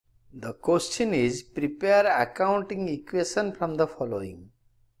The question is, prepare accounting equation from the following.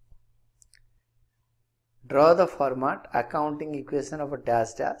 Draw the format accounting equation of a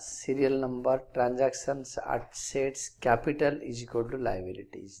dash dash, serial number, transactions, assets, capital is equal to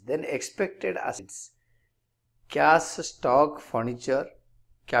liabilities. Then expected assets, cash, stock, furniture,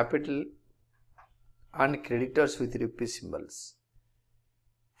 capital and creditors with rupee symbols.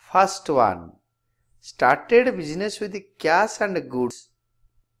 First one, started business with cash and goods.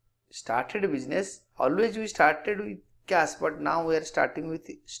 Started business, always we started with cash, but now we are starting with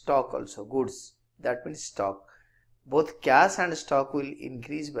stock also, goods. That means stock. Both cash and stock will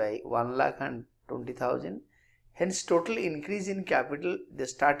increase by 1,20,000. Hence total increase in capital, the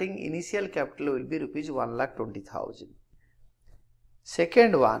starting initial capital will be rupees 1,20,000.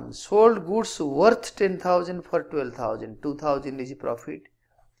 Second one, sold goods worth 10,000 for 12,000. 2,000 is profit.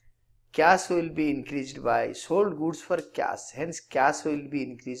 Cash will be increased by sold goods for cash. Hence cash will be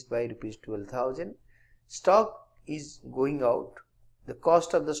increased by rupees 12,000. Stock is going out. The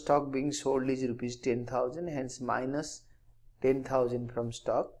cost of the stock being sold is rupees 10,000. Hence minus 10,000 from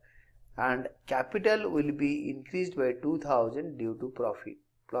stock. And capital will be increased by 2,000 due to profit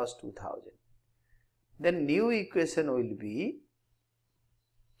plus 2,000. Then new equation will be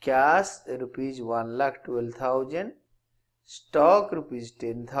cash rupees 1,12,000. Stock rupees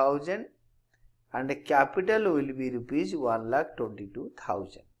 10,000 and capital will be rupees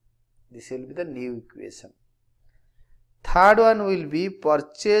 1,22,000. This will be the new equation. Third one will be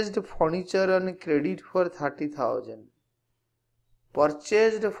purchased furniture on credit for 30,000.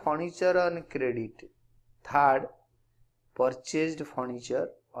 Purchased furniture on credit. Third, purchased furniture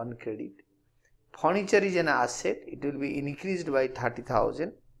on credit. Furniture is an asset. It will be increased by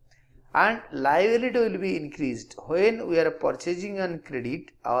 30,000. And liability will be increased. When we are purchasing on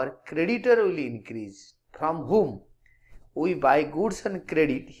credit, our creditor will increase. From whom we buy goods on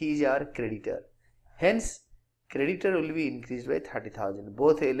credit, he is our creditor. Hence, creditor will be increased by 30,000.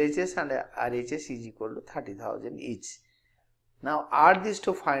 Both LHS and RHS is equal to 30,000 each. Now add this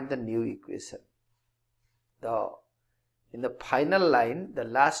to find the new equation. In the final line, the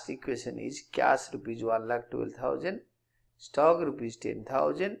last equation is cash rupees 1,12,000, stock rupees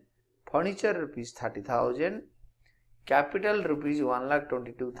 10,000, furniture rupees 30,000, capital rupees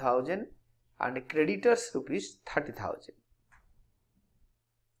 1,22,000 and creditors rupees 30,000.